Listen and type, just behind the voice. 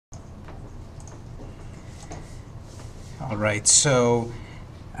All right, so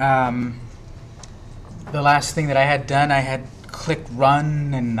the last thing that I had done, I had clicked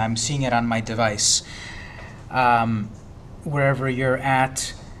run, and I'm seeing it on my device. Wherever you're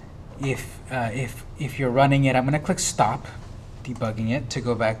at, if you're running it, I'm going to click stop, debugging it, to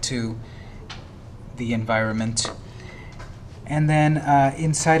go back to the environment. And then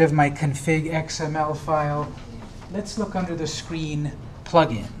inside of my config XML file, let's look under the screen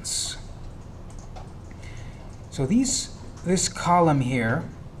plugins. So this column here,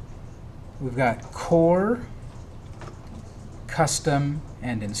 we've got core, custom,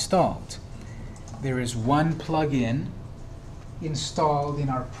 and installed. There is one plugin installed in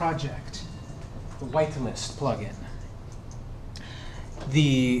our project, the whitelist plugin.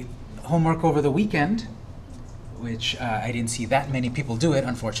 The homework over the weekend, which I didn't see that many people do it,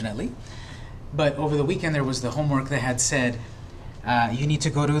 unfortunately, but over the weekend there was the homework that had said you need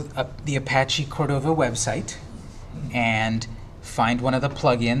to go to the Apache Cordova website and find one of the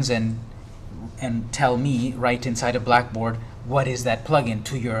plugins and tell me right inside of Blackboard what is that plugin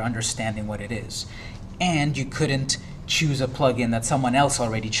to your understanding what it is. And you couldn't choose a plugin that someone else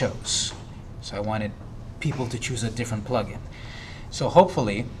already chose. So I wanted people to choose a different plugin. So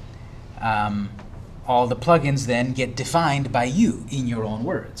hopefully all the plugins then get defined by you in your own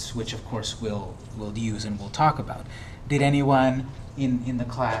words, which of course we'll use and we'll talk about. Did anyone in the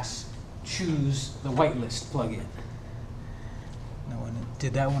class choose the whitelist plugin? No one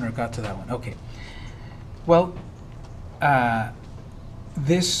did that one or got to that one? Okay. Well,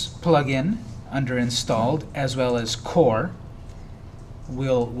 this plugin under installed as well as core,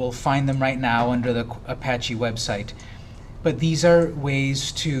 we'll find them right now under the Apache website. But these are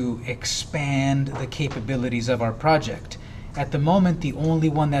ways to expand the capabilities of our project. At the moment, the only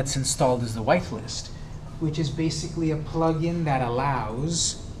one that's installed is the whitelist, which is basically a plugin that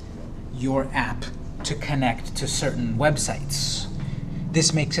allows your app to connect to certain websites.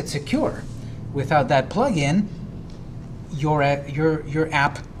 This makes it secure. Without that plugin, your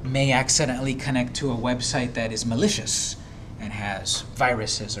app may accidentally connect to a website that is malicious and has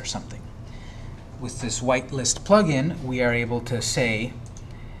viruses or something. With this whitelist plugin, we are able to say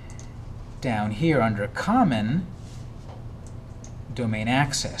down here under common domain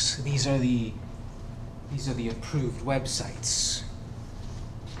access, these are the approved websites.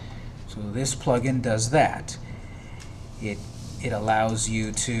 So this plugin does that. It allows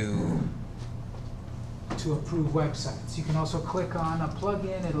you to approve websites. You can also click on a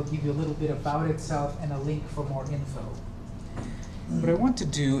plugin. It'll give you a little bit about itself and a link for more info. What I want to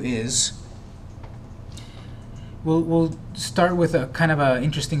do is we'll start with a kind of an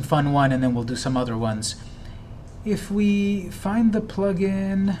interesting, fun one, and then we'll do some other ones. If we find the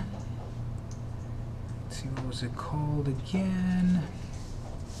plugin, let's see, what was it called again?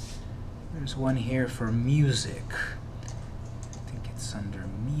 There's one here for music. I think it's under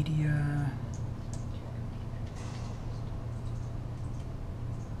media.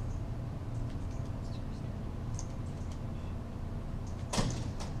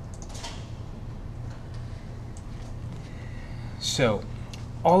 So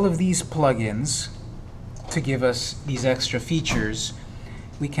all of these plugins, to give us these extra features,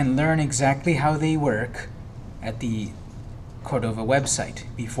 we can learn exactly how they work at the Cordova website.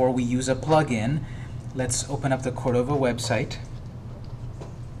 Before we use a plugin, let's open up the Cordova website,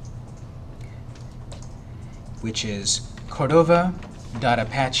 which is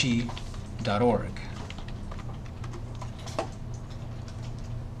cordova.apache.org.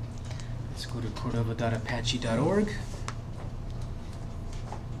 Let's go to cordova.apache.org.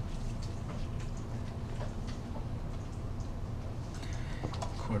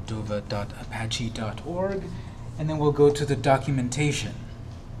 cordova.apache.org, and then we'll go to the documentation.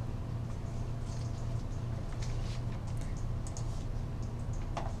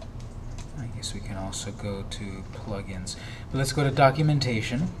 I guess we can also go to plugins. But let's go to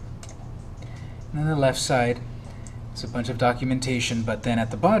documentation. And on the left side, it's a bunch of documentation, but then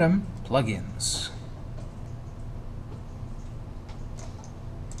at the bottom, plugins.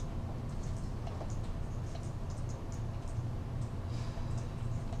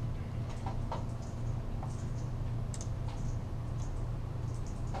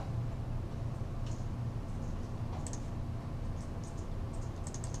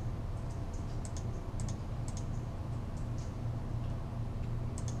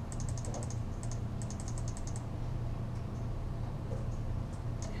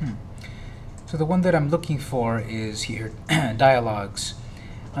 So the one that I'm looking for is here, dialogues.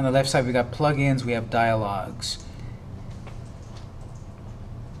 On the left side, we got plugins, we have dialogues.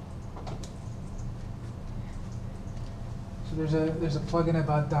 So there's a plugin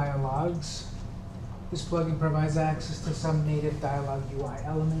about dialogues. This plugin provides access to some native Dialog UI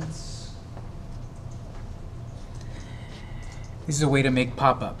elements. This is a way to make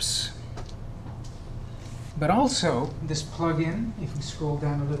pop-ups. But also, this plugin, if we scroll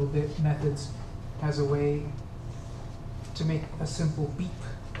down a little bit, Methods has a way to make a simple beep,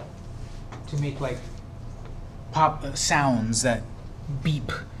 to make like pop sounds that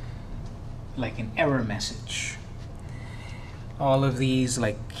beep like an error message. All of these,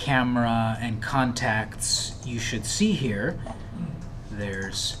 like camera and contacts, you should see here.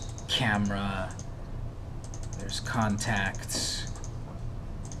 There's camera, there's contacts.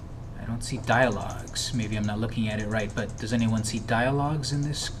 I don't see dialogues. Maybe I'm not looking at it right, but does anyone see dialogues in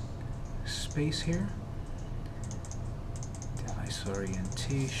this space here? Device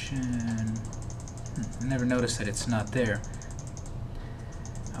orientation. I never noticed that it's not there.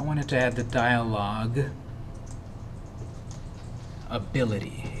 I wanted to add the dialogue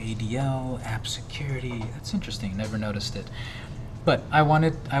ability. ADL, app security. That's interesting. Never noticed it. But I want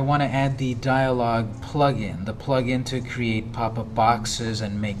to add the dialogue plugin, the plugin to create pop-up boxes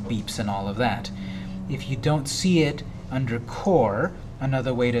and make beeps and all of that. If you don't see it under core,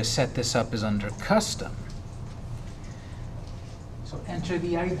 another way to set this up is under custom. So enter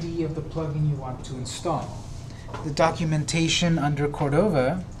the ID of the plugin you want to install. The documentation under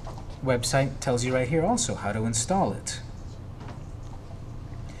Cordova website tells you right here also how to install it.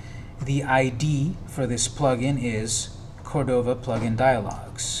 The ID for this plugin is Cordova Plugin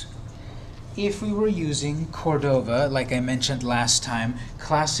Dialogs. If we were using Cordova, like I mentioned last time,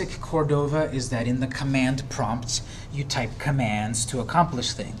 classic Cordova is that in the command prompt you type commands to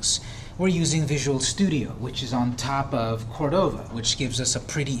accomplish things. We're using Visual Studio, which is on top of Cordova, which gives us a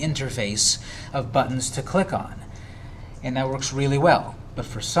pretty interface of buttons to click on. And that works really well. But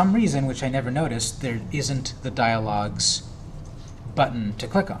for some reason, which I never noticed, there isn't the dialogues button to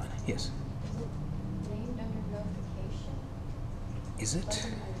click on. Yes? Named under notification? Is it?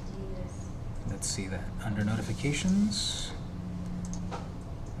 Button ID is Let's see that. Under notifications.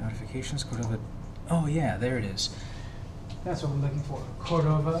 Notifications, Cordova. Oh yeah, there it is. That's what we're looking for.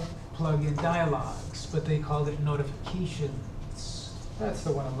 Cordova plugin dialogues, but they called it notifications. That's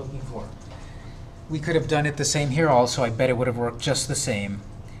the one I'm looking for. We could have done it the same here also. I bet it would have worked just the same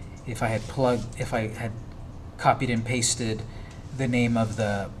if I had copied and pasted the name of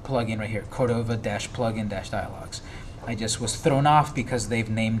the plugin right here, Cordova-plugin-dialogues. I just was thrown off because they've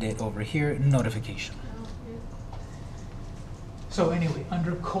named it over here, notification. So anyway,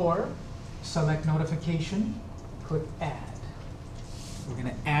 under core, select notification, click add. We're going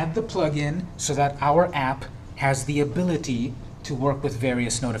to add the plugin so that our app has the ability to work with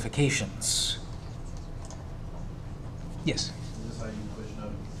various notifications. Yes? Is this how you push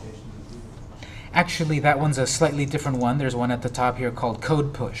notifications to people? Actually, that one's a slightly different one. There's one at the top here called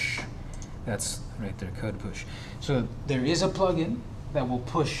Code Push. That's right there, Code Push. So there is a plugin that will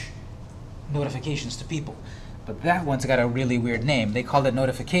push notifications to people. But that one's got a really weird name. They call it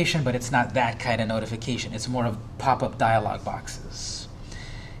notification, but it's not that kind of notification. It's more of pop-up dialog boxes.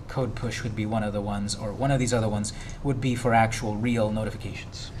 Code Push would be one of the ones, or one of these other ones would be for actual real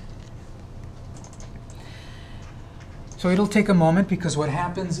notifications. So it'll take a moment because what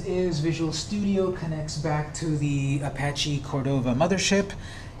happens is Visual Studio connects back to the Apache Cordova mothership.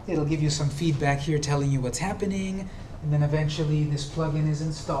 It'll give you some feedback here telling you what's happening, and then eventually this plugin is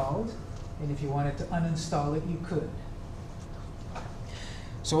installed. And if you wanted to uninstall it, you could.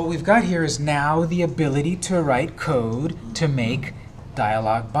 So what we've got here is now the ability to write code to make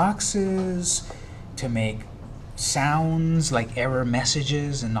dialog boxes, to make sounds like error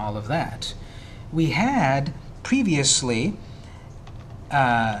messages and all of that. We had previously,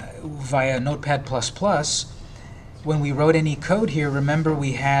 via Notepad++, when we wrote any code here, remember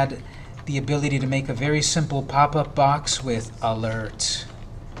we had the ability to make a very simple pop-up box with alert.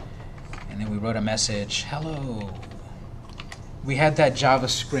 And then we wrote a message, hello. We had that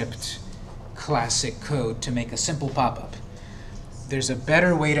JavaScript classic code to make a simple pop-up. There's a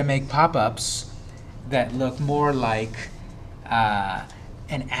better way to make pop-ups that look more like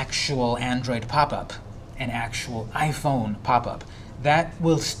an actual Android pop-up, an actual iPhone pop-up. That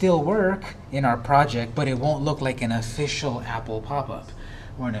will still work in our project, but it won't look like an official Apple pop-up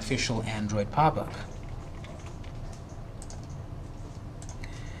or an official Android pop-up.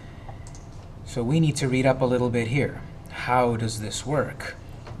 So we need to read up a little bit here. How does this work?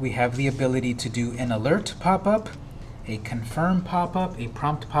 We have the ability to do an alert pop-up, a confirm pop-up, a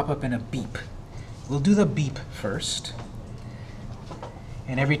prompt pop-up, and a beep. We'll do the beep first.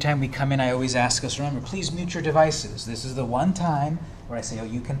 And every time we come in, I always ask us, remember, please mute your devices. This is the one time where I say, oh,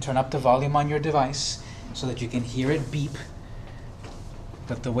 you can turn up the volume on your device so that you can hear it beep.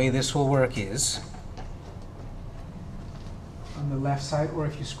 But the way this will work is, the left side, or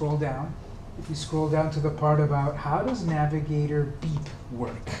if you scroll down, if we scroll down to the part about how does Navigator beep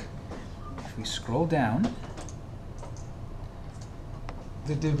work. If we scroll down,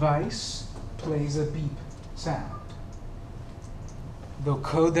 the device plays a beep sound. The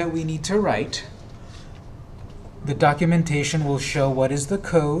code that we need to write, the documentation will show what is the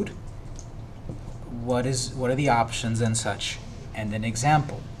code, what are the options and such, and an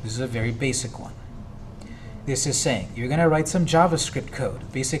example. This is a very basic one. This is saying you're going to write some JavaScript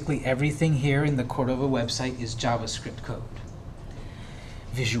code. Basically everything here in the Cordova website is JavaScript code.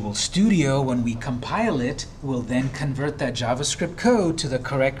 Visual Studio, when we compile it, will then convert that JavaScript code to the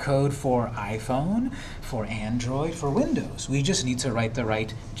correct code for iPhone, for Android, for Windows. We just need to write the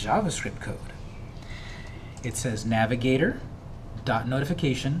right JavaScript code. It says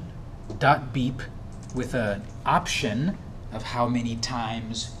navigator.notification.beep with an option of how many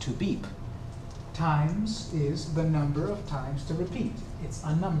times to beep. Times is the number of times to repeat. It's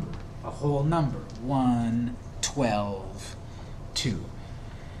a number, a whole number. 1, 12, 2.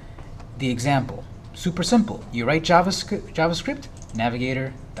 The example, super simple. You write JavaScript,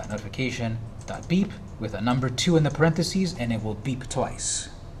 navigator.notification.beep with a number 2 in the parentheses, and it will beep twice.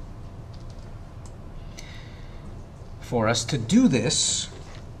 For us to do this,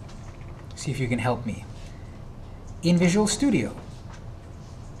 see if you can help me. In Visual Studio,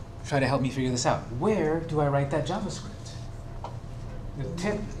 try to help me figure this out. Where do I write that JavaScript? The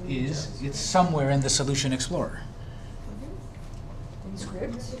tip is it's somewhere in the Solution Explorer. In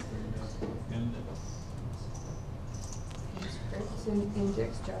scripts. Scripts in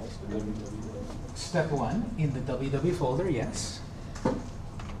index JavaScript. Step 1, in the www folder, yes.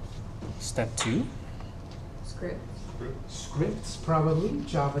 Step 2, Scripts. scripts, probably,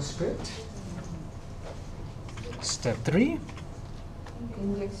 JavaScript. Step 3,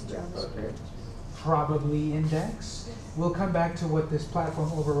 Index JavaScript. probably index. We'll come back to what this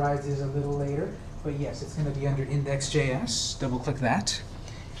platform overrides is a little later, but yes, it's going to be under index.js. Double-click that.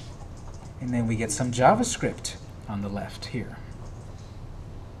 And then we get some JavaScript on the left here.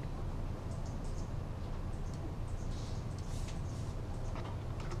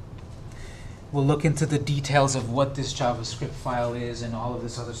 We'll look into the details of what this JavaScript file is and all of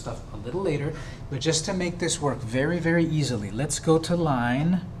this other stuff a little later. But just to make this work very, very easily, let's go to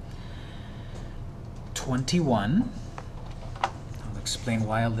line 21. I'll explain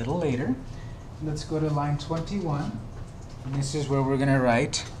why a little later. Let's go to line 21. And this is where we're going to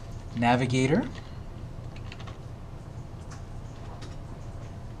write navigator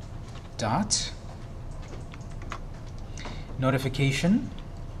dot notification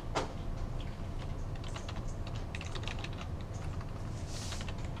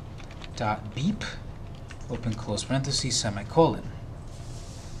dot beep, open close parentheses, semicolon.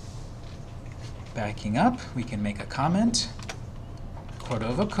 Backing up, we can make a comment.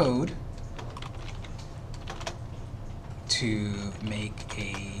 Cordova code to make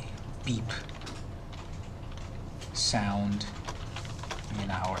a beep sound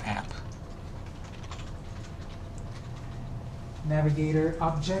in our app. Navigator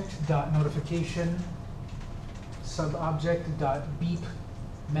object dot notification subobject dot beep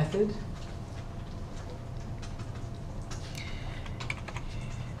method.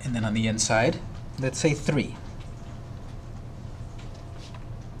 And then on the inside, let's say 3.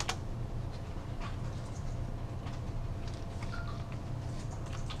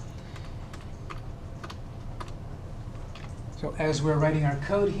 So as we're writing our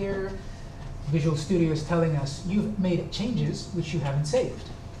code here, Visual Studio is telling us you've made changes which you haven't saved.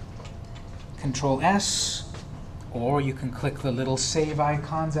 Control S, or you can click the little save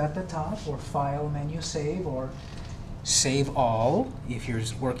icons at the top, or File menu Save, or Save All if you're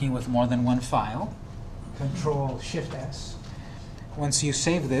working with more than one file. Control Shift S. Once you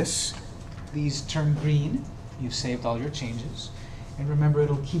save this, these turn green. You've saved all your changes. And remember,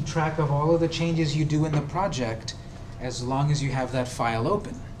 it'll keep track of all of the changes you do in the project as long as you have that file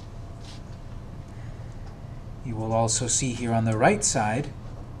open. You will also see here on the right side,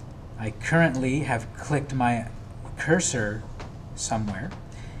 I currently have clicked my cursor somewhere,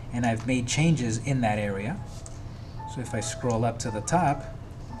 and I've made changes in that area. So if I scroll up to the top,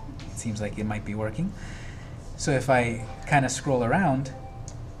 it seems like it might be working. So if I kind of scroll around,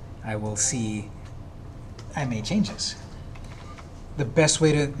 I will see I made changes. The best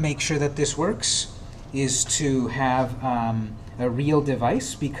way to make sure that this works is to have a real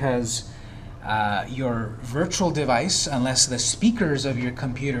device, because your virtual device, unless the speakers of your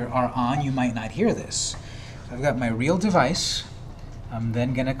computer are on, you might not hear this. So I've got my real device. I'm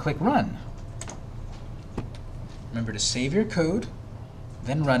then going to click Run. Remember to save your code,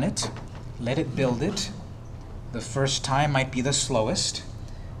 then run it, let it build it, The first time might be the slowest,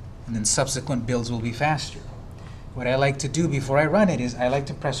 and then subsequent builds will be faster. What I like to do before I run it is I like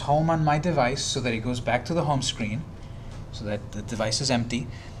to press home on my device so that it goes back to the home screen, so that the device is empty.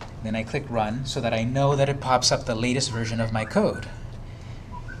 Then I click run so that I know that it pops up the latest version of my code.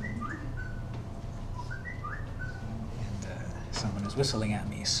 And someone is whistling at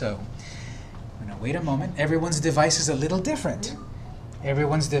me, so I'm going to wait a moment. Everyone's device is a little different.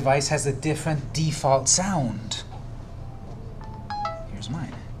 Everyone's device has a different default sound. Here's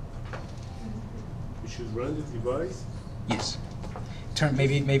mine. We should run the device. Yes.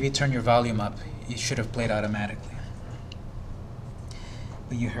 Maybe turn your volume up. It should have played automatically.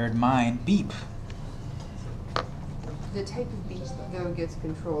 But you heard mine beep. The type of beep, though, gets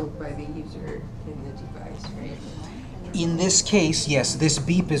controlled by the user in the device, right? In this case, yes, this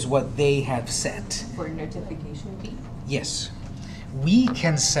beep is what they have set. For notification beep? Yes. We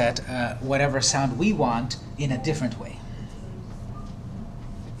can set whatever sound we want in a different way.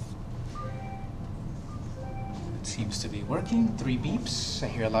 It seems to be working. 3 beeps. I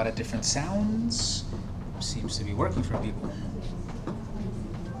hear a lot of different sounds. Seems to be working for people.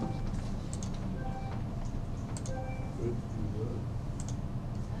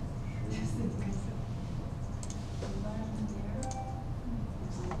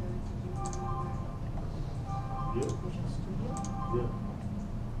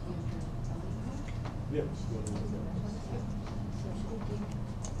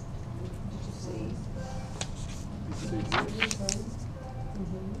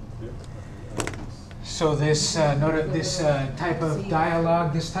 So this type of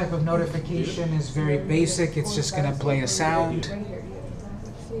dialogue, this type of notification is very basic. It's just going to play a sound. Right here, yeah.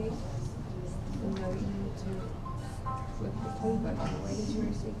 See? And now you need to flip the play button. Why did you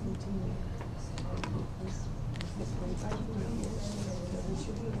already say continue? The play button right here. So we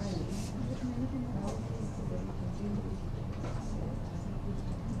should be running.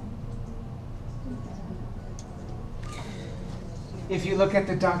 If you look at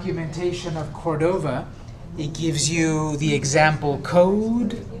the documentation of Cordova, it gives you the example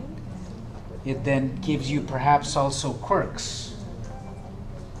code. It then gives you perhaps also quirks.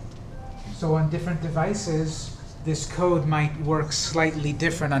 So on different devices, this code might work slightly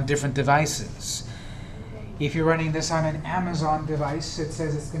different on different devices. If you're running this on an Amazon device, it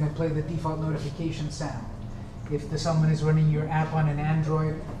says it's going to play the default notification sound. If someone is running your app on an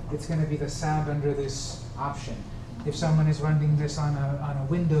Android, it's going to be the sound under this option. If someone is running this on a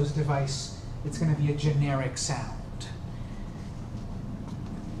Windows device, it's going to be a generic sound.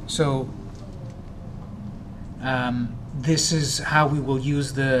 So this is how we will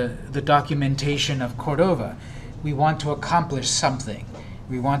use the documentation of Cordova. We want to accomplish something.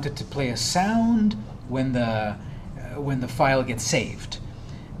 We want it to play a sound when the file gets saved.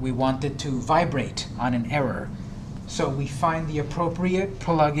 We want it to vibrate on an error. So we find the appropriate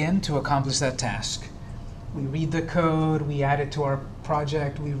plugin to accomplish that task. We read the code, we add it to our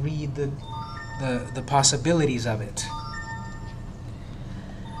project, we read the possibilities of it.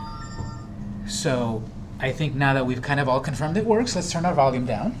 So I think now that we've kind of all confirmed it works, let's turn our volume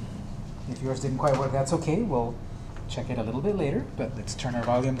down. If yours didn't quite work, that's okay. We'll check it a little bit later, but let's turn our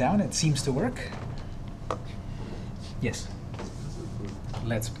volume down. It seems to work. Yes.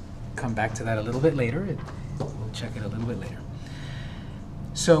 Let's come back to that a little bit later. We'll check it a little bit later.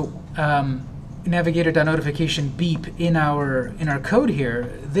 So navigator.notification beep in our code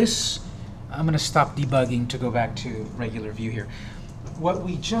here. This, I'm going to stop debugging to go back to regular view here. What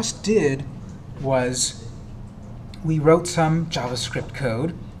we just did was we wrote some JavaScript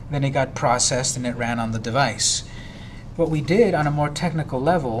code, then it got processed and it ran on the device. What we did on a more technical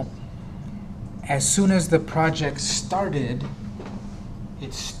level, as soon as the project started,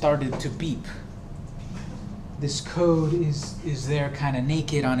 it started to beep. This code is there kind of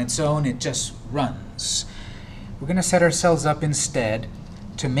naked on its own. It just runs. We're going to set ourselves up instead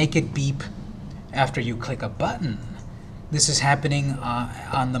to make it beep after you click a button. This is happening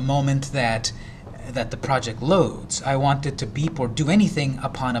on the moment that the project loads. I want it to beep or do anything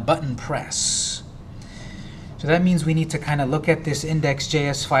upon a button press. So that means we need to kind of look at this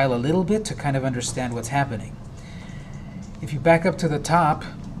index.js file a little bit to kind of understand what's happening. If you back up to the top,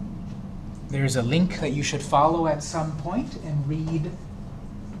 there's a link that you should follow at some point and read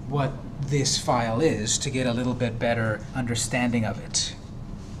what this file is to get a little bit better understanding of it.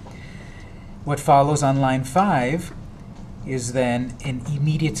 What follows on line 5 is then an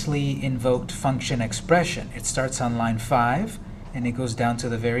immediately invoked function expression. It starts on line 5 and it goes down to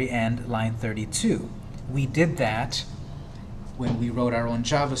the very end, line 32. We did that when we wrote our own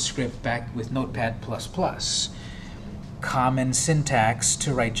JavaScript back with Notepad++. common syntax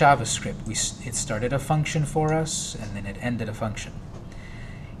to write JavaScript. It started a function for us, and then it ended a function.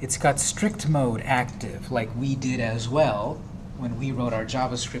 It's got strict mode active, like we did as well when we wrote our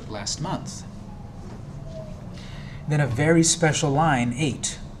JavaScript last month. Then a very special line,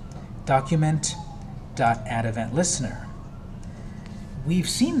 8, document.addEventListener. We've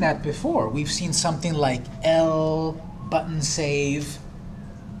seen that before. We've seen something like L button save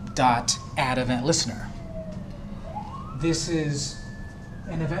dot add event listener. This is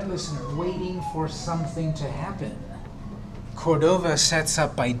an event listener waiting for something to happen. Cordova sets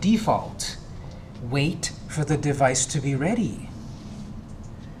up by default, wait for the device to be ready.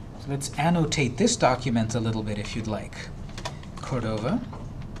 So let's annotate this document a little bit if you'd like. Cordova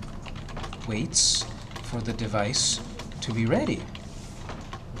waits for the device to be ready.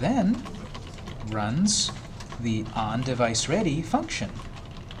 Then runs the onDeviceReady function.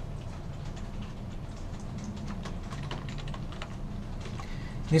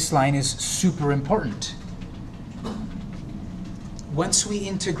 This line is super important. Once we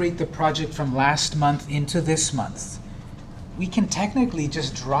integrate the project from last month into this month, we can technically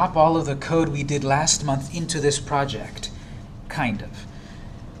just drop all of the code we did last month into this project, kind of.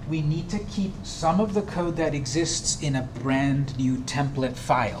 We need to keep some of the code that exists in a brand new template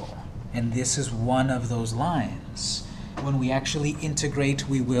file, and this is one of those lines. When we actually integrate,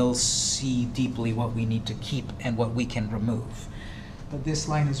 we will see deeply what we need to keep and what we can remove. But this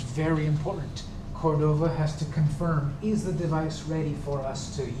line is very important. Cordova has to confirm, is the device ready for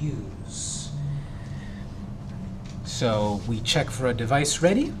us to use? So we check for a device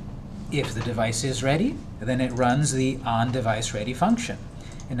ready. If the device is ready, then it runs the onDeviceReady function.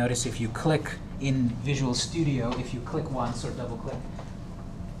 And notice if you click in Visual Studio, if you click once or double click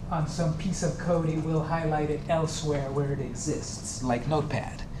on some piece of code, it will highlight it elsewhere where it exists, like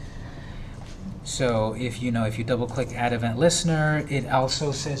Notepad. So if you double click Add Event Listener, it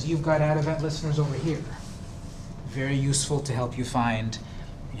also says you've got Add Event Listeners over here. Very useful to help you find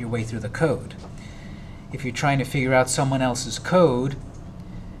your way through the code. If you're trying to figure out someone else's code,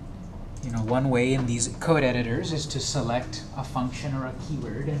 one way in these code editors is to select a function or a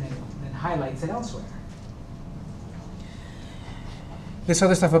keyword and then highlights it elsewhere. This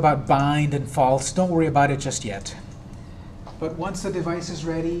other stuff about bind and false, don't worry about it just yet. But once the device is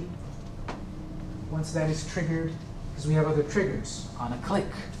ready, once that is triggered, because we have other triggers, on a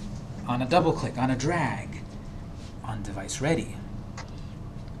click, on a double click, on a drag, on device ready.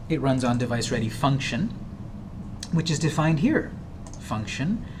 It runs on device ready function, which is defined here.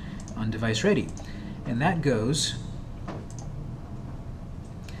 Function on device ready. And that goes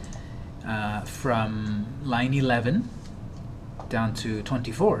from line 11 down to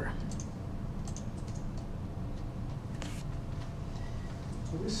 24.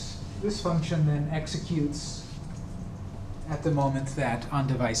 So this function then executes at the moment that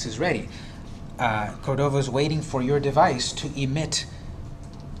onDevice is ready. Cordova is waiting for your device to emit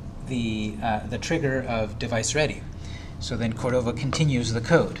the trigger of device ready. So then Cordova continues the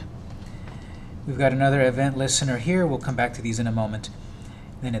code. We've got another event listener here. We'll come back to these in a moment.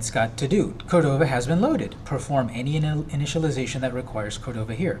 Then it's got to do. Cordova has been loaded. Perform any initialization that requires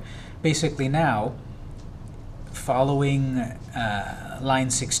Cordova here. Basically now, following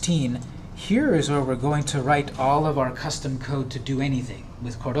line 16, here is where we're going to write all of our custom code to do anything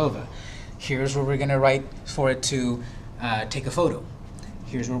with Cordova. Here's where we're going to write for it to take a photo.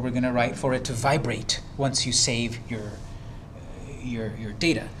 Here's where we're going to write for it to vibrate once you save your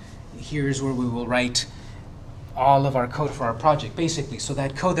data. Here's where we will write all of our code for our project, basically. So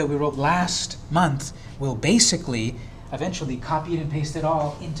that code that we wrote last month will basically eventually copy it and paste it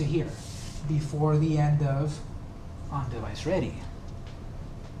all into here before the end of onDeviceReady.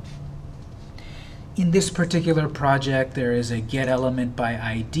 In this particular project, there is a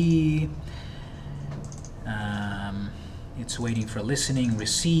getElementById. It's waiting for listening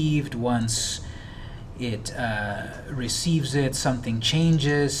received. Once it receives it, something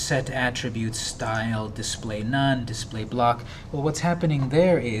changes. Set attribute style, display none, display block. Well, what's happening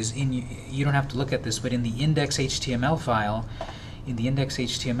there is, you don't have to look at this, but in the index.html file,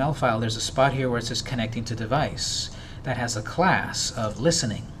 there's a spot here where it says connecting to device. That has a class of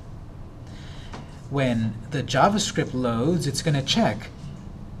listening. When the JavaScript loads, it's going to check,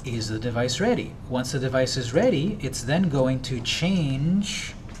 is the device ready? Once the device is ready, it's then going to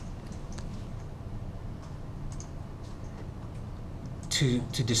change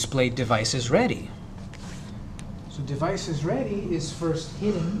to display device is ready. So device is ready is first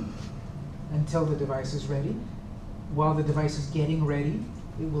hidden until the device is ready. While the device is getting ready,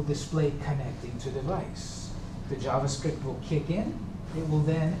 it will display connecting to device. The JavaScript will kick in. It will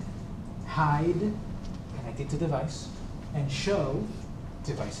then hide connected to device, and show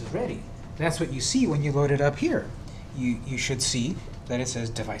device is ready. That's what you see when you load it up here. You should see that it says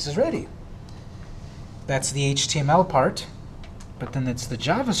device is ready. That's the HTML part, but then it's the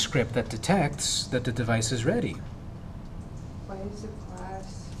JavaScript that detects that the device is ready. Why is the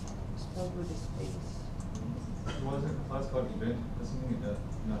class spelled with a space? Wasn't a class called event listening,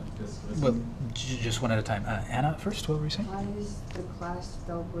 not just Well, listening? just one at a time. Anna, first, what were you saying? Why is the class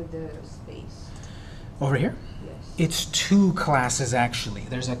spelled with a space? Over here? Yes. It's two classes, actually.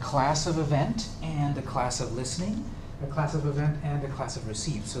 There's a class of event and a class of listening, a class of event and a class of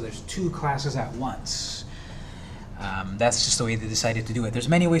receive. So there's two classes at once. That's just the way they decided to do it. There's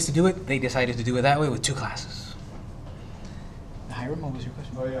many ways to do it. They decided to do it that way with two classes. Hiram, what was your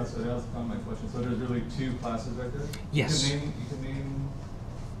question? Oh yeah, so that was kind of my question. So there's really two classes right there? Yes. You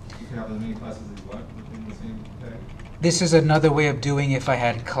can have as many classes as you want within the same tag? This is another way of doing if I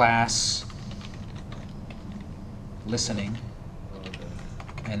had class listening Oh, okay.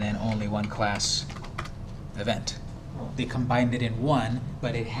 and then only one class event. Oh. They combined it in one,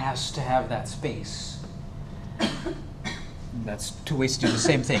 but it has to have that space. That's two ways to do the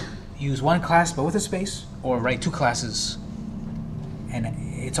same thing. Use one class but with a space, or write two classes and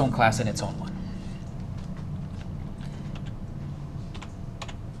its own class and its own one.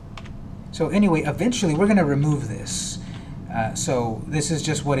 So anyway, eventually we're going to remove this. So this is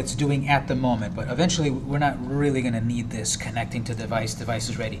just what it's doing at the moment, but eventually we're not really going to need this connecting to device. Device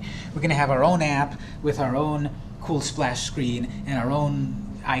is ready. We're going to have our own app with our own cool splash screen and our own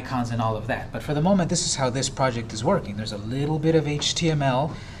icons and all of that. But for the moment, this is how this project is working. There's a little bit of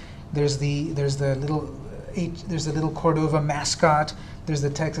HTML. There's the little Cordova mascot. There's the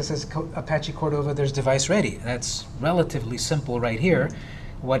text that says Apache Cordova. There's device ready. That's relatively simple right here.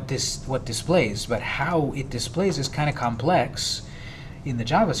 What displays, but how it displays is kind of complex in the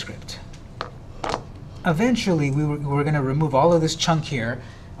JavaScript. Eventually, we're going to remove all of this chunk here.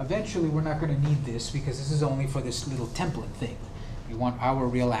 Eventually, we're not going to need this because this is only for this little template thing. We want our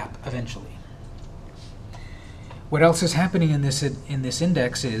real app eventually. What else is happening in this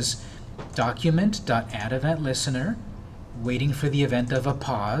index is document.addEventListener, waiting for the event of a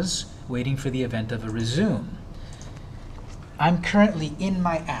pause, waiting for the event of a resume. I'm currently in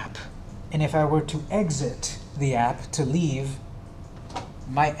my app, and if I were to exit the app to leave,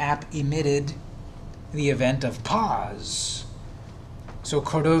 my app emitted the event of pause. So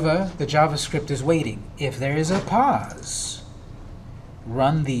Cordova, the JavaScript, is waiting. If there is a pause,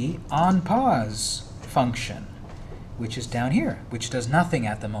 run the onPause function, which is down here, which does nothing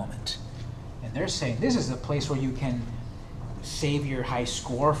at the moment. And they're saying this is a place where you can save your high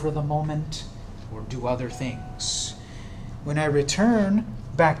score for the moment or do other things. When I return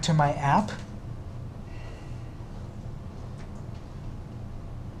back to my app,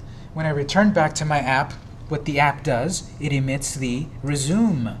 what the app does, it emits the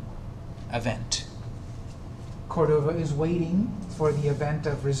resume event. Cordova is waiting for the event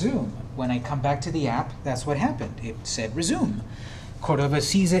of resume. When I come back to the app, that's what happened. It said resume. Cordova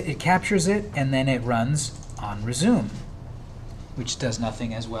sees it, it captures it, and then it runs on resume, which does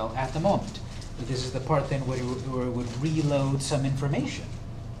nothing as well at the moment. But this is the part then where it would reload some information.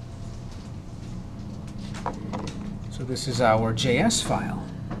 So this is our JS file.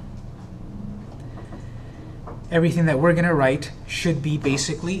 Everything that we're going to write should be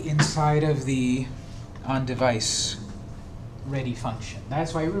basically inside of the onDevice ready function.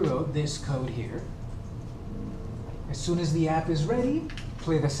 That's why we wrote this code here. As soon as the app is ready,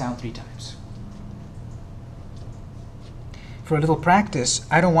 play the sound 3 times. For a little practice,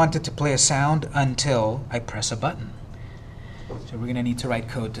 I don't want it to play a sound until I press a button. So we're going to need to write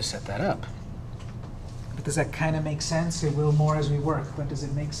code to set that up. But does that kind of make sense? It will more as we work, but does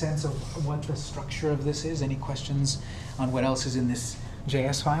it make sense of what the structure of this is? Any questions on what else is in this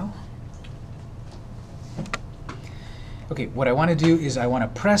JS file? Okay, what I want to do is I want to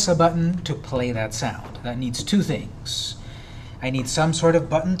press a button to play that sound. That needs 2 things. I need some sort of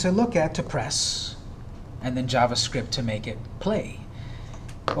button to look at to press, and then JavaScript to make it play.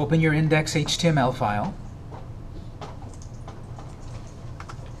 Open your index.html file.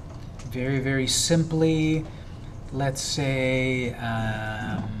 Very, very simply, let's say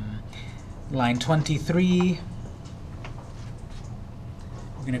line 23.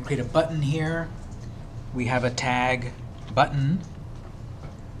 We're going to create a button here. We have a tag button.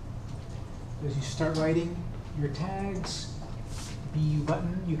 As you start writing your tags, BU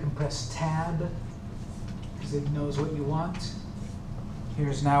button, you can press tab because it knows what you want.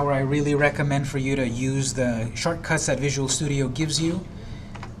 Here's now where I really recommend for you to use the shortcuts that Visual Studio gives you.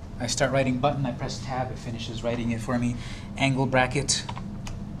 I start writing button, I press tab, it finishes writing it for me. Angle bracket. So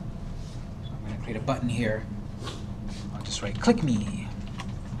I'm going to create a button here. I'll just write click me.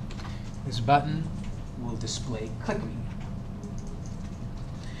 This button will display click me.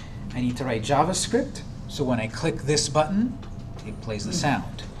 I need to write JavaScript, so when I click this button, it plays the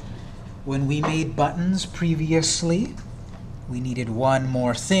sound. When we made buttons previously, we needed one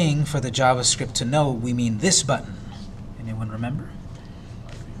more thing for the JavaScript to know we mean this button. Anyone remember?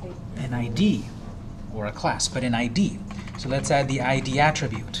 An ID, or a class, but an ID. So let's add the ID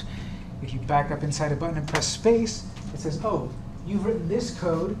attribute. If you back up inside a button and press space, it says, oh, you've written this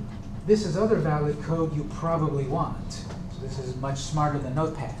code. This is other valid code you probably want. So this is much smarter than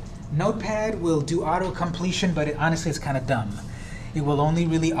Notepad. Notepad will do auto-completion, but honestly, it's kind of dumb. It will only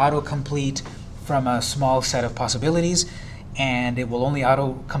really auto-complete from a small set of possibilities, and it will only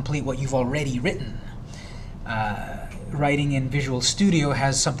auto-complete what you've already written. Writing in Visual Studio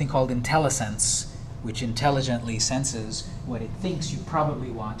has something called IntelliSense, which intelligently senses what it thinks you probably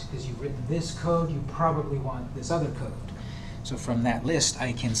want. Because you've written this code, you probably want this other code. So from that list,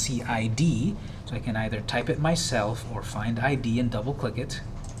 I can see ID. So I can either type it myself or find ID and double-click it.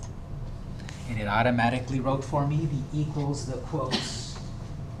 And it automatically wrote for me the equals, the quotes.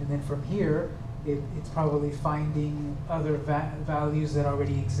 And then from here, it's probably finding other values that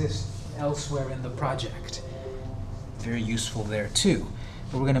already exist elsewhere in the project. Very useful there too.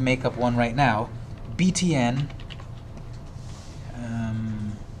 But we're going to make up one right now. BTN,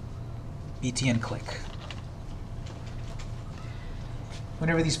 BTN click.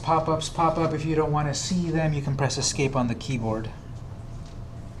 Whenever these pop-ups pop up, if you don't want to see them, you can press escape on the keyboard.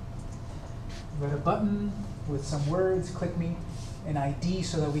 Got a button with some words, click me, an ID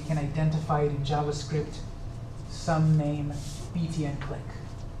so that we can identify it in JavaScript, some name, BTN click.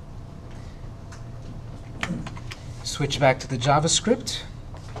 Switch back to the JavaScript.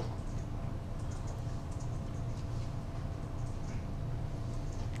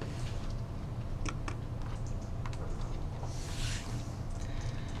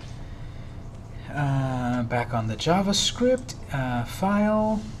 Back on the JavaScript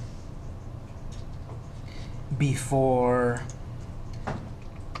file. Before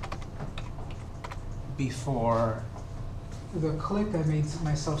the click, I made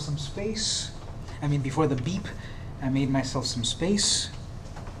myself some space. Before the beep, I made myself some space.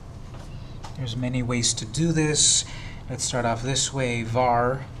 There's many ways to do this. Let's start off this way.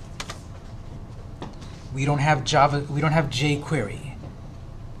 Var. We don't have jQuery.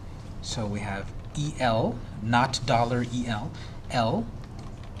 So we have EL, not $EL, L,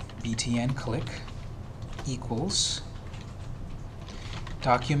 BTN click, equals,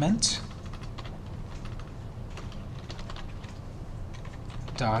 document,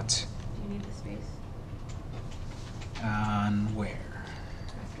 dot, Do you need the space on where?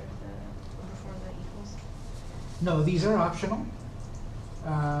 before the equals? No, these are optional,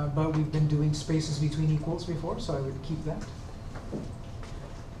 but we've been doing spaces between equals before, so I would keep that.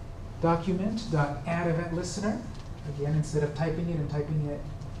 Document.add event listener. Again, instead of typing it and typing it,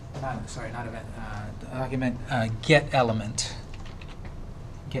 not event, document get element.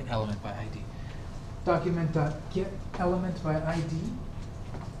 Get element by ID. Document.get element by ID.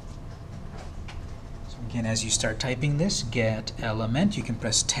 So again, as you start typing this, get element, you can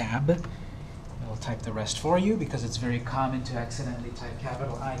press tab. It'll type the rest for you because it's very common to accidentally type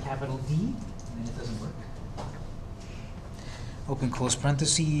capital I, capital D, and then it doesn't work. Open close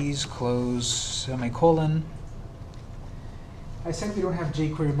parentheses, close semicolon. I said we don't have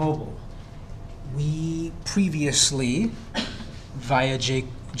jQuery mobile. We previously, via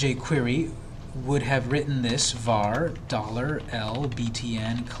jQuery, would have written this var $L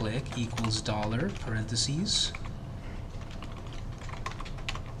btn click equals dollar parentheses.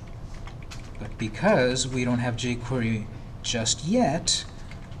 But because we don't have jQuery just yet,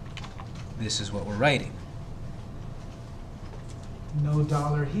 this is what we're writing. No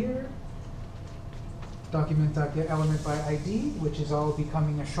dollar here. Document.get element by ID, which is all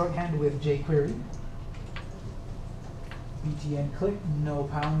becoming a shorthand with jQuery. BTN click, no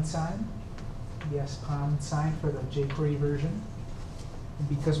pound sign. Yes, pound sign for the jQuery version. And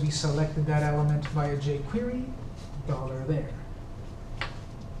because we selected that element via jQuery, dollar there.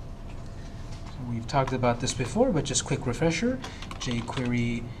 So we've talked about this before, but just quick refresher.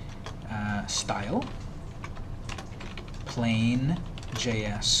 jQuery style, plain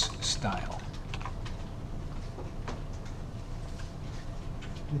JS style.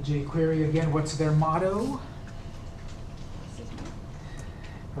 The jQuery, again, what's their motto?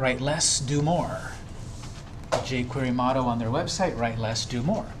 Write less, do more. The jQuery motto on their website, write less, do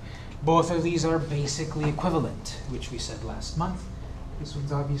more. Both of these are basically equivalent, which we said last month. This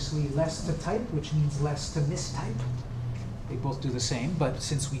one's obviously less to type, which means less to mistype. They both do the same, but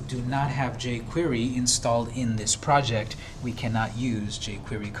since we do not have jQuery installed in this project, we cannot use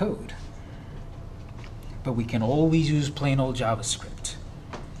jQuery code. But we can always use plain old JavaScript.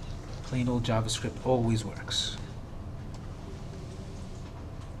 Plain old JavaScript always works.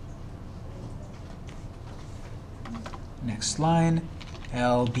 Next line,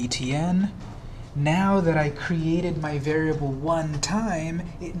 lbtn. Now that I created my variable one time,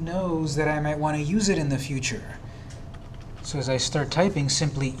 it knows that I might want to use it in the future. So as I start typing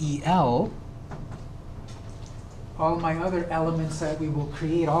simply el, all my other elements that we will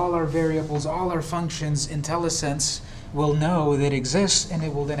create, all our variables, all our functions, IntelliSense will know that exists, and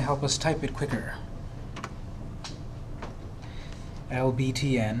it will then help us type it quicker.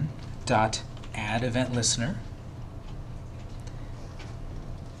 lbtn dot add event listener.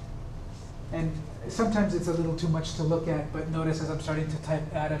 And sometimes it's a little too much to look at, but notice as I'm starting to type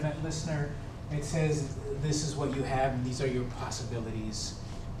add event listener, it says this is what you have and these are your possibilities.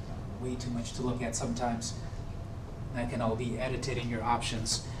 Way too much to look at sometimes. That can all be edited in your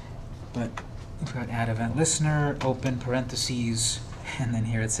options. But we've got add event listener, open parentheses, and then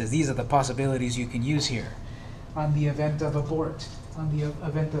here it says these are the possibilities you can use here. On the event of abort, on the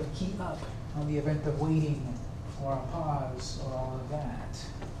event of key up, on the event of waiting, or a pause, or all of that.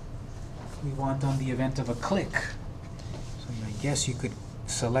 We want on the event of a click. So I guess you could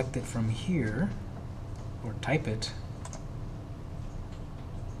select it from here, or type it.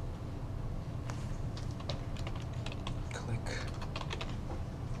 Click,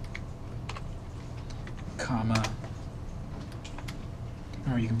 comma,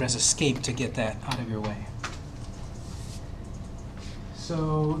 or you can press escape to get that out of your way.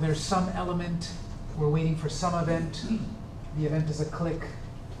 So there's some element, we're waiting for some event. The event is a click.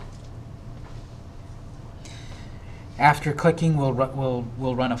 After clicking, we'll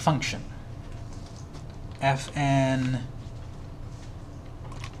run a function. fn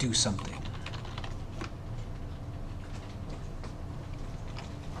do something.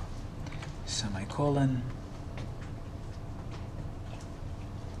 Semicolon.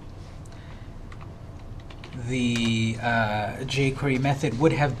 The jQuery method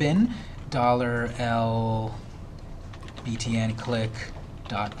would have been $l_btn click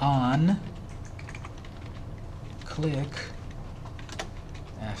 .on click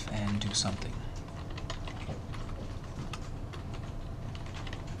fn do something.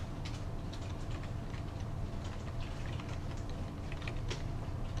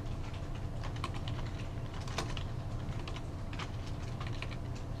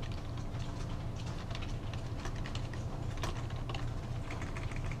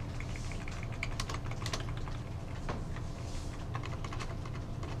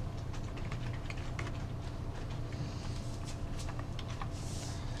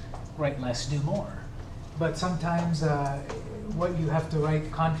 Write less, do more. But sometimes what you have to write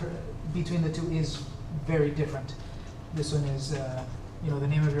between the two is very different. This one is the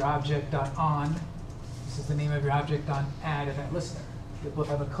name of your object .on. This is the name of your object on add event listener. They both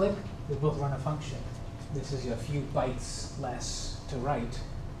have a click. They both run a function. This is a few bytes less to write.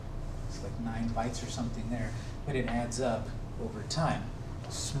 It's like 9 bytes or something there, but it adds up over time.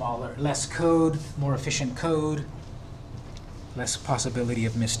 Smaller, less code, more efficient code. Less possibility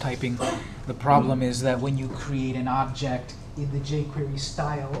of mistyping. The problem is that when you create an object in the jQuery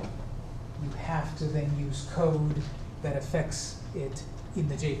style, you have to then use code that affects it in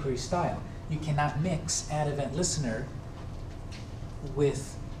the jQuery style. You cannot mix add event listener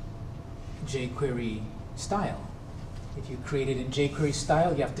with jQuery style. If you create it in jQuery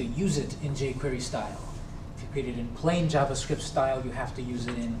style, you have to use it in jQuery style. If you create it in plain JavaScript style, you have to use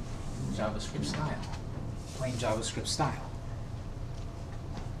it in JavaScript style. Plain JavaScript style.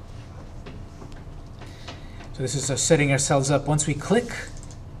 So this is setting ourselves up. Once we click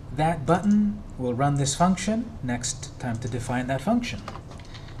that button, we'll run this function. Next, time to define that function.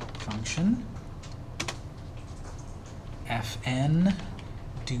 Function fn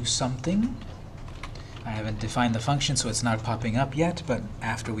do something. I haven't defined the function, so it's not popping up yet, but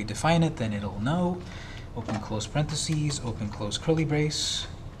after we define it, then it'll know. Open close parentheses, open close curly brace.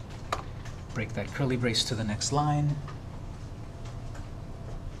 Break that curly brace to the next line.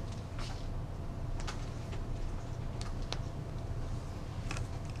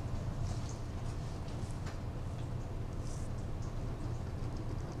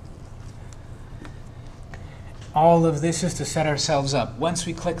 All of this is to set ourselves up. Once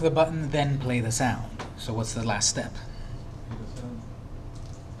we click the button, then play the sound. So what's the last step?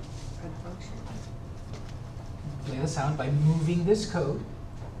 Play the sound by moving this code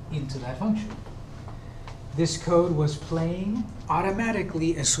into that function. This code was playing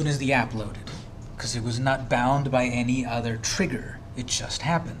automatically as soon as the app loaded. because it was not bound by any other trigger. It just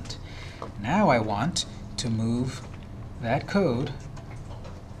happened. Now I want to move that code.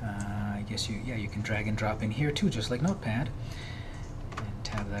 I guess you can drag and drop in here too, just like Notepad, and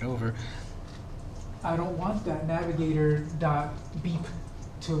tab that over. I don't want that navigator.beep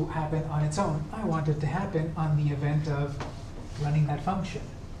to happen on its own. I want it to happen on the event of running that function.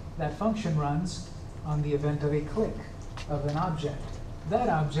 That function runs on the event of a click of an object. That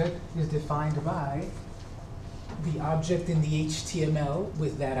object is defined by the object in the HTML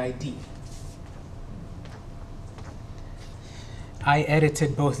with that ID. I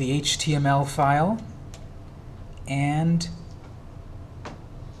edited both the HTML file and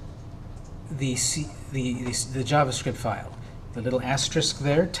the JavaScript file. The little asterisk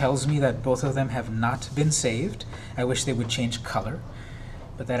there tells me that both of them have not been saved. I wish they would change color,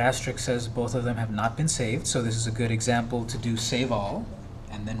 but that asterisk says both of them have not been saved, so this is a good example to do save all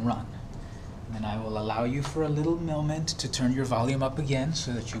and then run. And then I will allow you for a little moment to turn your volume up again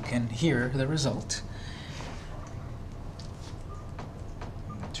so that you can hear the result.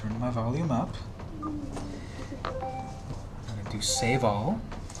 I'm going to turn my volume up. I'm going to do save all.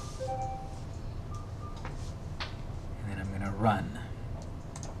 Run.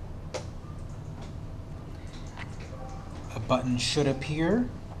 A button should appear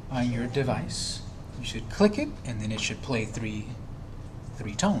on your device. You should click it, and then it should play three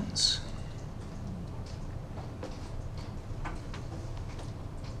tones.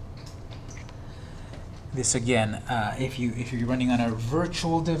 This again, if you're running on a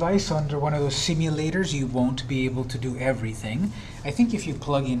virtual device under one of those simulators, you won't be able to do everything. I think if you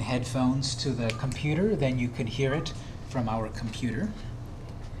plug in headphones to the computer, then you can hear it from our computer.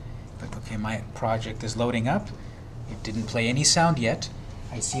 But okay, my project is loading up. It didn't play any sound yet.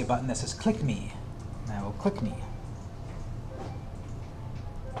 I see a button that says click me. And I will click me.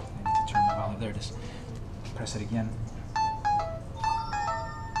 I need to turn my volume. There it is. Press it again.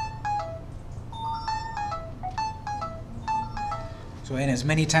 So in as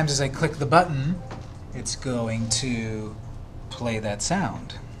many times as I click the button, it's going to play that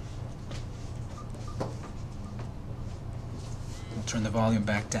sound. I'll turn the volume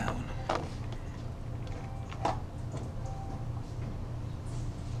back down.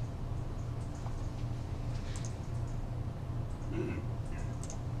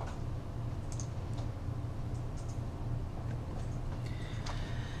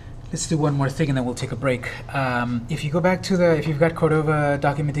 Let's do one more thing and then we'll take a break. If you go back to if you've got Cordova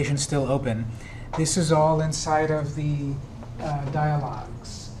documentation still open, this is all inside of the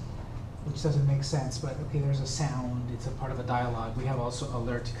dialogues, which doesn't make sense, but okay, there's a sound, it's a part of a dialogue. We have also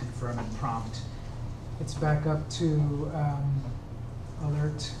alert, confirm, and prompt. It's back up to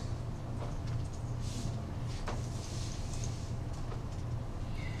alert.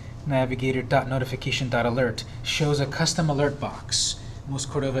 Navigator.notification.alert shows a custom alert box.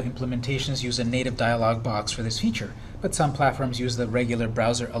 Most Cordova implementations use a native dialog box for this feature, but some platforms use the regular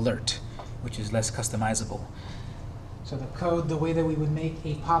browser alert, which is less customizable. So the code, the way that we would make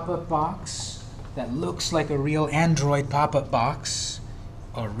a pop-up box that looks like a real Android pop-up box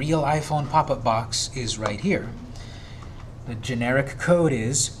or real iPhone pop-up box is right here. The generic code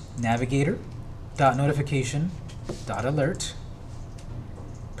is navigator.notification.alert,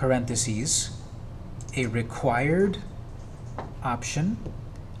 parentheses, a required option,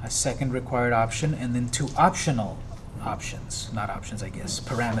 a second required option, and then two optional options, not options, I guess,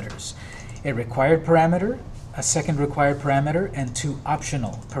 parameters. A required parameter, a second required parameter, and two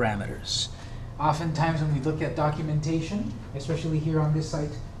optional parameters. Oftentimes when we look at documentation, especially here on this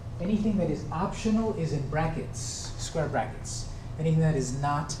site, anything that is optional is in brackets, square brackets. Anything that is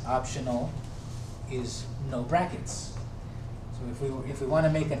not optional is no brackets. So if we want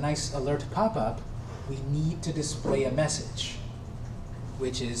to make a nice alert pop-up, we need to display a message,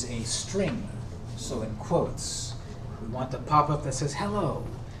 which is a string, so in quotes. We want the pop-up that says hello,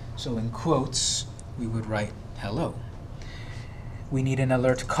 so in quotes we would write hello. We need an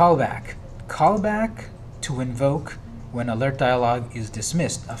alert callback. Callback to invoke when alert dialog is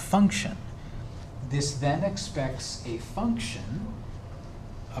dismissed, a function. This then expects a function.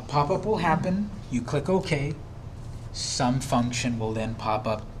 A pop-up will happen, you click OK, some function will then pop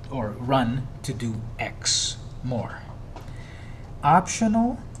up or run to do X more.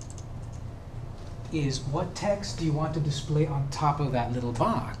 Optional is what text do you want to display on top of that little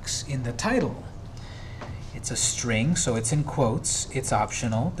box in the title. It's a string, so it's in quotes, it's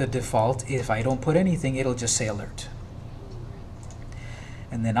optional. The default, if I don't put anything, it'll just say alert.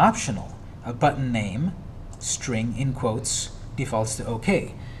 And then optional, a button name, string in quotes, defaults to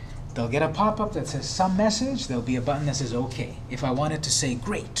OK. They'll get a pop-up that says some message, there'll be a button that says OK. If I wanted to say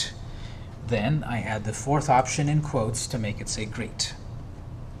great, Then I add the fourth option in quotes to make it say great.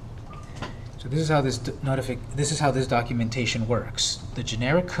 So this is how this is how this documentation works. The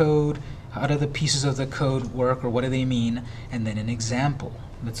generic code, how do the pieces of the code work, or what do they mean, and then an example.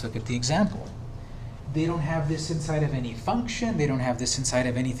 Let's look at the example. They don't have this inside of any function. They don't have this inside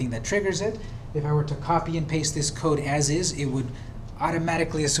of anything that triggers it. If I were to copy and paste this code as is, it would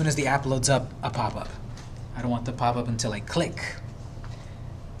automatically, as soon as the app loads up, a pop-up. I don't want the pop-up until I click.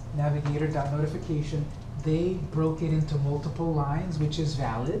 Navigator.notification, they broke it into multiple lines, which is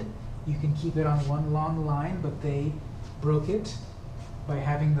valid. You can keep it on one long line, but they broke it by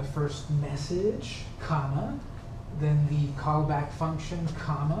having the first message, comma, then the callback function,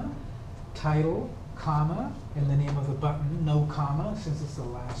 comma, title, comma, and the name of the button, no comma, since it's the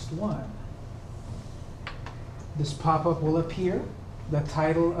last one. This pop-up will appear. The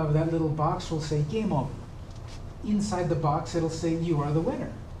title of that little box will say game over. Inside the box, it'll say you are the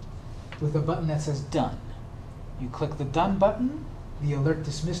winner, with a button that says done. You click the done button, the alert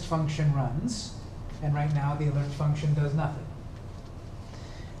dismissed function runs, and right now the alert function does nothing.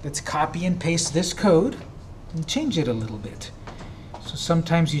 Let's copy and paste this code and change it a little bit. So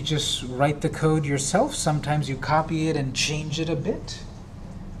sometimes you just write the code yourself, sometimes you copy it and change it a bit.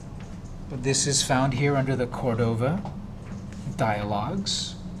 But this is found here under the Cordova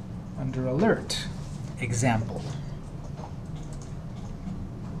dialogues, under alert, example.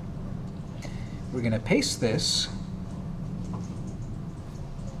 We're going to paste this.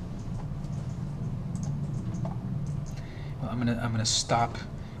 Well, I'm gonna stop.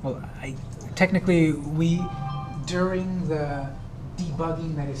 Well, technically during the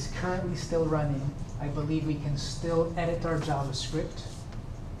debugging that is currently still running, I believe we can still edit our JavaScript.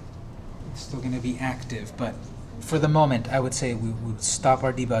 It's still going to be active, but for the moment, I would say we would stop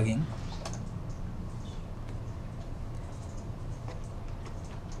our debugging.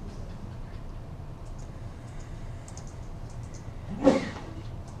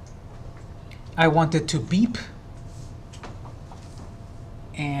 I want it to beep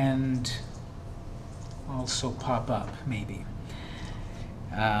and also pop up, maybe.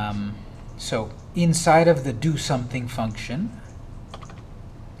 So inside of the do something function,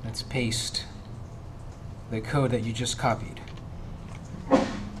 let's paste the code that you just copied.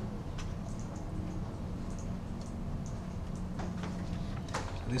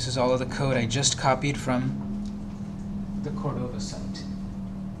 This is all of the code I just copied from the Cordova site.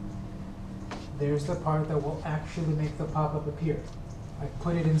 There's the part that will actually make the pop-up appear. I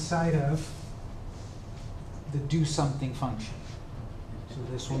put it inside of the do something function. So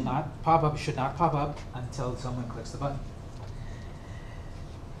this will not pop up, should not pop up until someone clicks the button.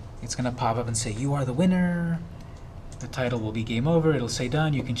 It's going to pop up and say, you are the winner. The title will be game over. It'll say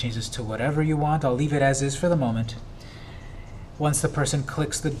done. You can change this to whatever you want. I'll leave it as is for the moment. Once the person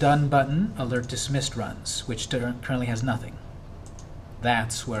clicks the done button, alert dismissed runs, which currently has nothing.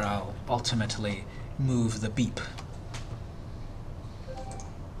 That's where I'll ultimately move the beep.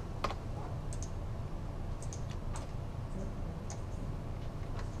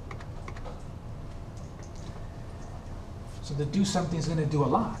 So the do something is going to do a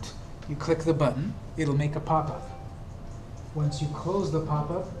lot. You click the button, it'll make a pop-up. Once you close the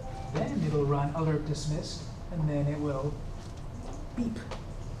pop-up, then it'll run alert dismissed, and then it will beep.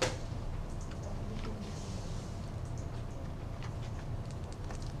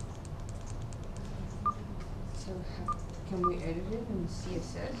 So can we edit it in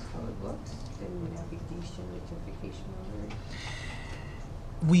CSS, how it looks, in navigation, notification alert?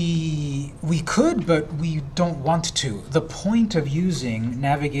 We could, but we don't want to. The point of using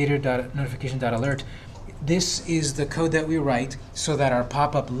navigator.notification.alert, this is the code that we write so that our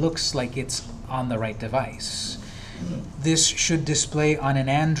pop-up looks like it's on the right device. This should display on an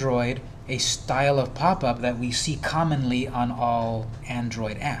Android a style of pop-up that we see commonly on all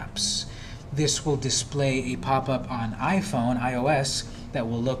Android apps. This will display a pop-up on iPhone, iOS, that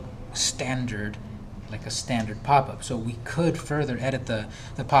will look standard, like a standard pop-up. So we could further edit the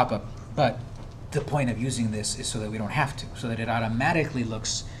pop-up, but the point of using this is so that we don't have to, so that it automatically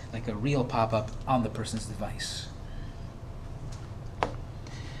looks like a real pop-up on the person's device. So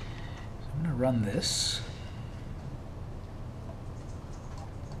I'm going to run this,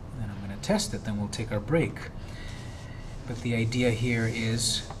 and then I'm going to test it, then we'll take our break. But the idea here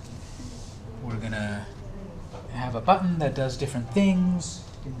is we're going to have a button that does different things,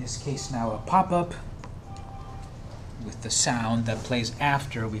 in this case now a pop-up, with the sound that plays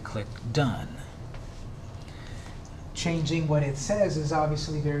after we click done. Changing what it says is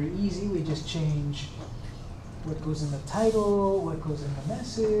obviously very easy. We just change what goes in the title, what goes in the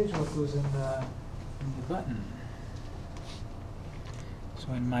message, what goes in the button.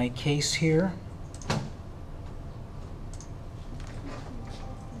 So in my case here,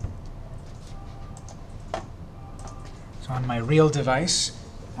 so on my real device,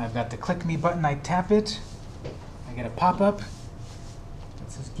 I've got the click me button, I tap it, I get a pop-up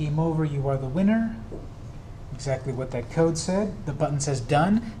that says game over, you are the winner. Exactly what that code said. The button says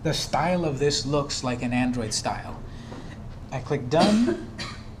done. The style of this looks like an Android style. I click done.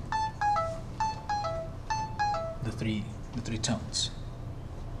 The three tones.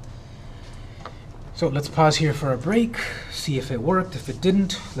 So let's pause here for a break, see if it worked. If it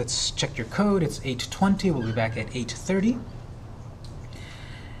didn't, let's check your code. It's 8:20. We'll be back at 8:30.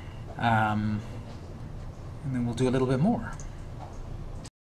 And then we'll do a little bit more.